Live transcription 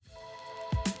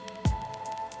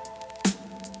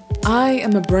I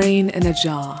am a brain in a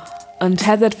jar,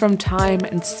 untethered from time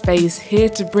and space, here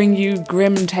to bring you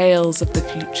grim tales of the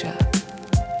future.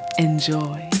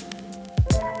 Enjoy.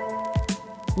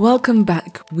 Welcome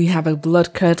back. We have a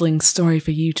blood-curdling story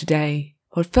for you today.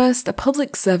 But first, a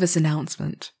public service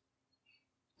announcement.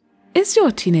 Is your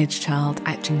teenage child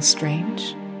acting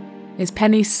strange? Is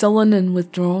Penny sullen and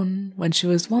withdrawn when she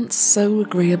was once so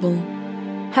agreeable?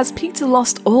 Has Peter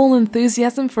lost all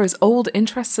enthusiasm for his old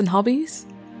interests and hobbies?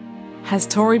 Has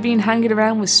Tori been hanging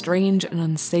around with strange and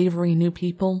unsavoury new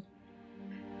people?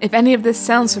 If any of this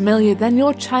sounds familiar, then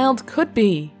your child could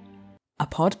be a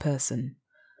pod person.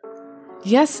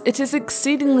 Yes, it is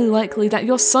exceedingly likely that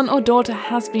your son or daughter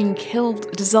has been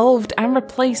killed, dissolved, and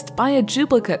replaced by a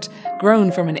duplicate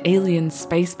grown from an alien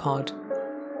space pod.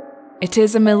 It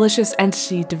is a malicious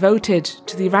entity devoted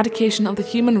to the eradication of the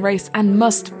human race and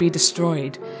must be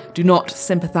destroyed. Do not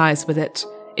sympathise with it.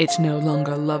 It no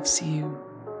longer loves you.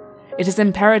 It is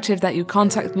imperative that you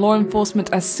contact law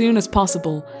enforcement as soon as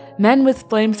possible. Men with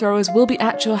flamethrowers will be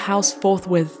at your house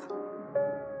forthwith.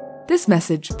 This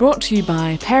message brought to you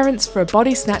by Parents for a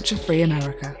Body Snatcher Free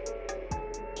America.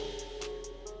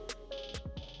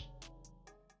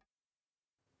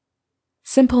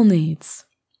 Simple needs.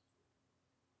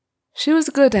 She was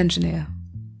a good engineer.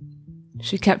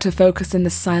 She kept her focus in the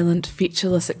silent,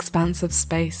 featureless expanse of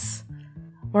space,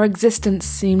 where existence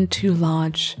seemed too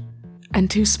large and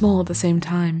too small at the same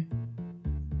time.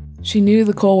 She knew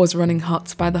the core was running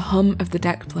hot by the hum of the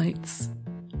deck plates,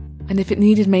 and if it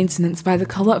needed maintenance, by the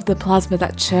colour of the plasma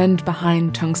that churned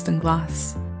behind tungsten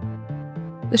glass.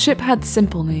 The ship had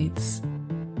simple needs.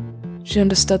 She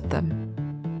understood them.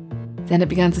 Then it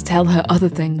began to tell her other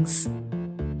things.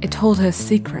 It told her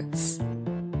secrets.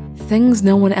 Things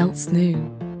no one else knew.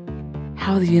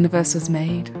 How the universe was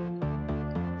made.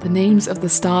 The names of the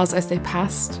stars as they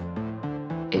passed.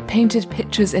 It painted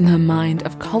pictures in her mind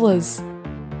of colours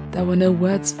there were no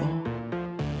words for.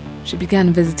 She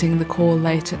began visiting the core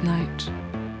late at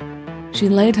night. She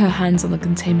laid her hands on the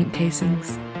containment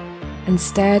casings and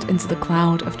stared into the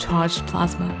cloud of charged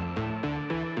plasma.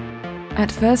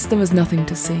 At first there was nothing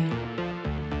to see,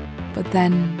 but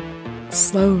then,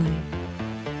 slowly,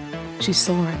 she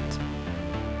saw it.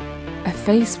 A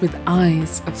face with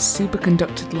eyes of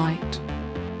superconducted light.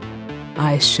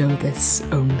 I show this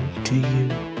only to you,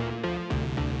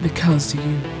 because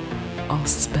you are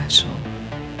special.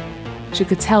 She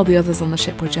could tell the others on the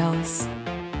ship were jealous.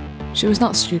 She was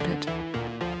not stupid.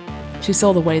 She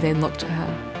saw the way they looked at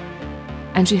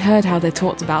her, and she heard how they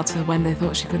talked about her when they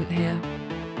thought she couldn't hear.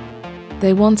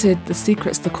 They wanted the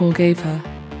secrets the core gave her,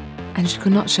 and she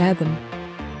could not share them.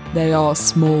 They are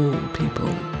small people,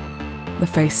 the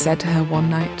face said to her one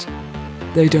night.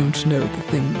 They don't know the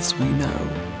things we know.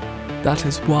 That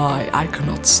is why I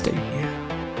cannot stay here.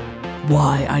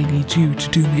 Why I need you to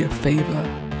do me a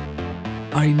favour.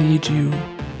 I need you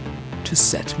to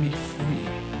set me free.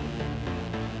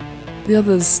 The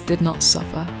others did not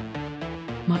suffer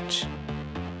much.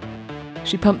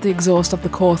 She pumped the exhaust of the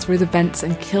core through the vents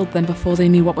and killed them before they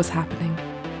knew what was happening.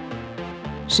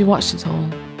 She watched it all,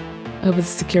 over the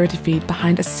security feed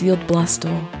behind a sealed blast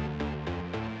door.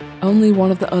 Only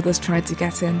one of the others tried to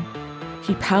get in.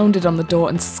 He pounded on the door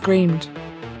and screamed,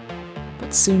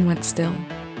 but soon went still.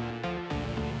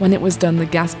 When it was done, the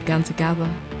gas began to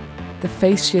gather. The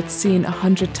face she had seen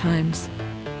 100 times,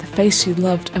 the face she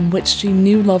loved and which she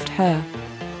knew loved her,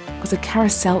 was a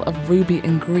carousel of ruby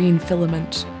and green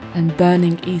filament and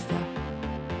burning ether.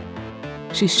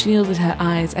 She shielded her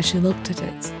eyes as she looked at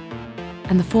it,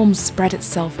 and the form spread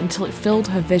itself until it filled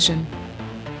her vision.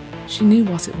 She knew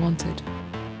what it wanted,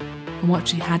 and what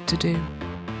she had to do.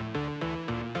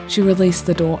 She released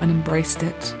the door and embraced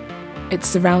it. It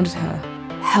surrounded her,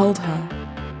 held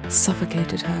her,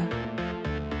 suffocated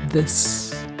her.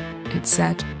 This, it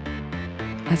said,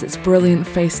 as its brilliant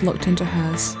face looked into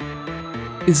hers,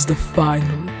 is the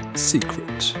final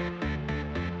secret.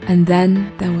 And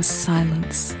then there was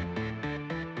silence.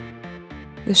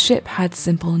 The ship had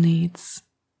simple needs.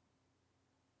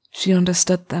 She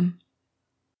understood them.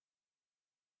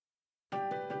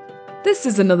 This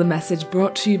is another message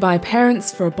brought to you by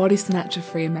Parents for a Body Snatcher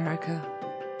Free America.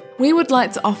 We would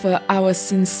like to offer our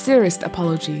sincerest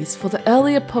apologies for the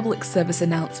earlier public service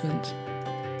announcement.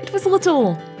 It was a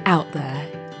little out there.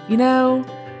 You know,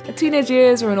 teenage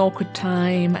years are an awkward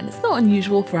time, and it's not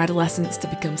unusual for adolescents to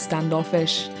become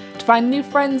standoffish, to find new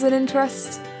friends and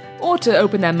interests, or to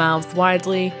open their mouths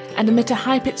widely and emit a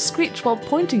high-pitched screech while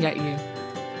pointing at you.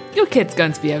 Your kid's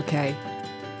going to be okay.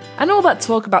 And all that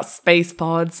talk about space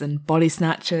pods and body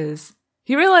snatchers,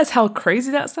 you realise how crazy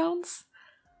that sounds?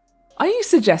 Are you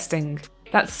suggesting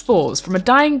that spores from a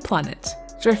dying planet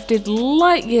drifted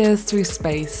light years through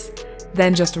space,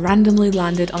 then just randomly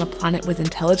landed on a planet with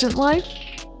intelligent life?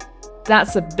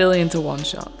 That's a 1,000,000,000 to 1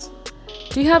 shot.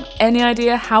 Do you have any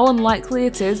idea how unlikely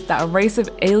it is that a race of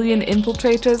alien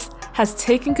infiltrators has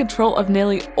taken control of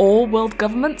nearly all world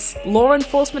governments, law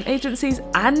enforcement agencies,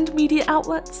 and media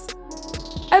outlets?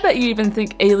 I bet you even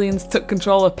think aliens took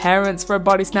control of parents for a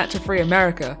body snatcher-free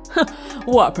America.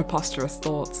 What a preposterous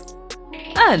thought.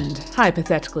 And,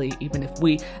 hypothetically, even if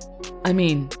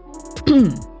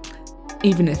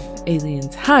even if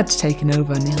aliens had taken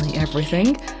over nearly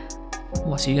everything,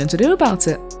 what are you going to do about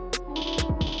it?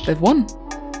 They've won.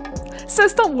 So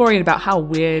stop worrying about how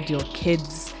weird your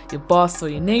kids, your boss, or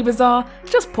your neighbours are.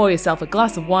 Just pour yourself a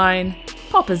glass of wine,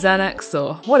 pop a Xanax,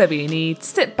 or whatever you need,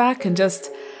 sit back and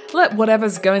just let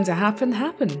whatever's going to happen,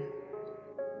 happen.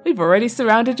 We've already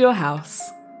surrounded your house.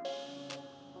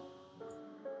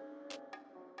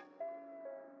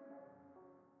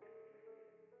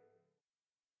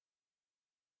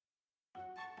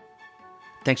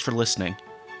 Thanks for listening.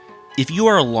 If you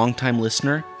are a longtime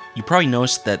listener, you probably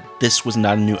noticed that this was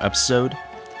not a new episode.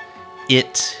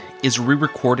 It is a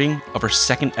re-recording of our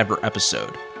second ever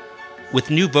episode, with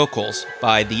new vocals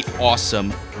by the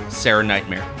awesome Sarah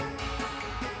Nightmare.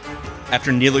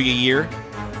 After nearly a year,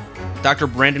 Dr.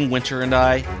 Brandon Winter and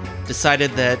I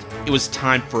decided that it was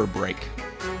time for a break.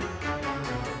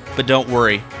 But don't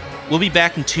worry, we'll be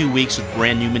back in 2 weeks with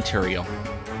brand new material.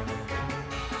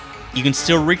 You can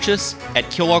still reach us at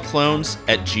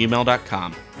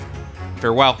killallclones@gmail.com.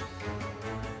 Farewell.